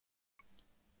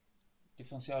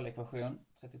differentialekvation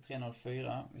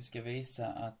 3304. Vi ska visa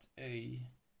att y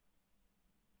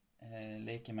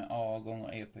lika med a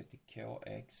gånger e upphöjt till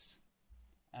kx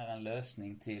är en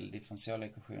lösning till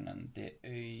differentialekvationen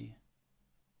dy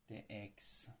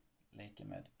dx lika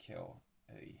med ky.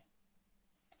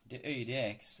 Dy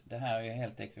dx, det här är ju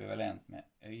helt ekvivalent med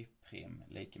y'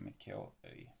 lika med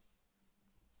ky.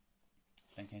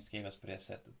 Den kan ju skrivas på det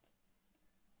sättet.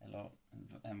 Eller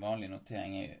en vanlig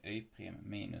notering är ju y'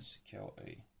 minus ky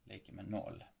lika med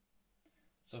 0.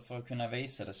 Så för att kunna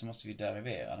visa det så måste vi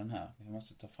derivera den här. Vi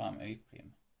måste ta fram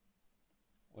y'.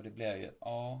 Och det blir ju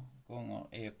a gånger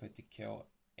e upphöjt till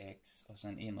kx och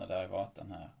sen inre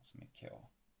derivaten här som är k.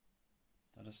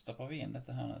 Då stoppar vi in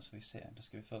detta här nu så vi ser. Då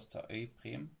ska vi först ta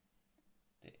y'.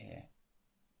 Det är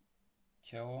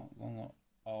k gånger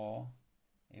a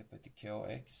e upphöjt till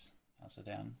kx. Alltså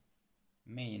den.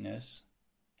 Minus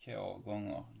k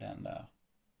gånger den där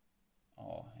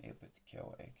a e upphöjt till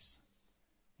kx.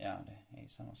 Ja, det är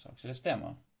samma sak. Så det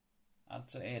stämmer.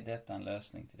 Alltså är detta en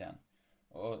lösning till den.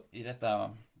 Och i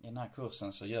den här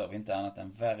kursen så gör vi inte annat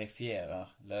än verifierar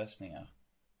lösningar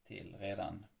till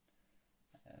redan.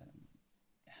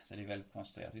 Så det är väldigt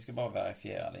konstruerat. Vi ska bara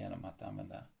verifiera det genom att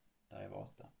använda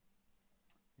derivata.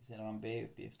 Vi ser en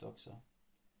B-uppgift också.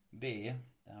 B,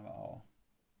 det här var A.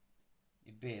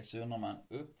 I B så undrar man,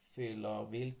 uppfyller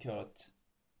villkoret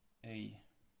y.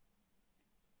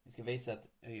 Vi ska visa att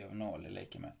y av 0 är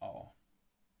lika med a.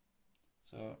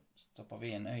 Så stoppar vi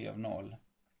in y av 0.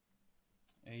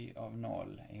 Y av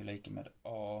 0 är ju lika med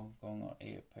a gånger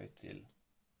e upphöjt till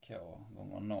k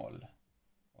gånger 0.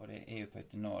 Och det är e upphöjt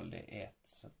till 0, det är 1.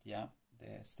 Så att ja,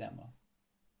 det stämmer.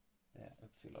 Det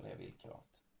uppfyller det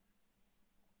villkoret.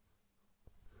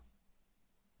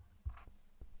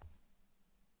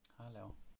 Hallå.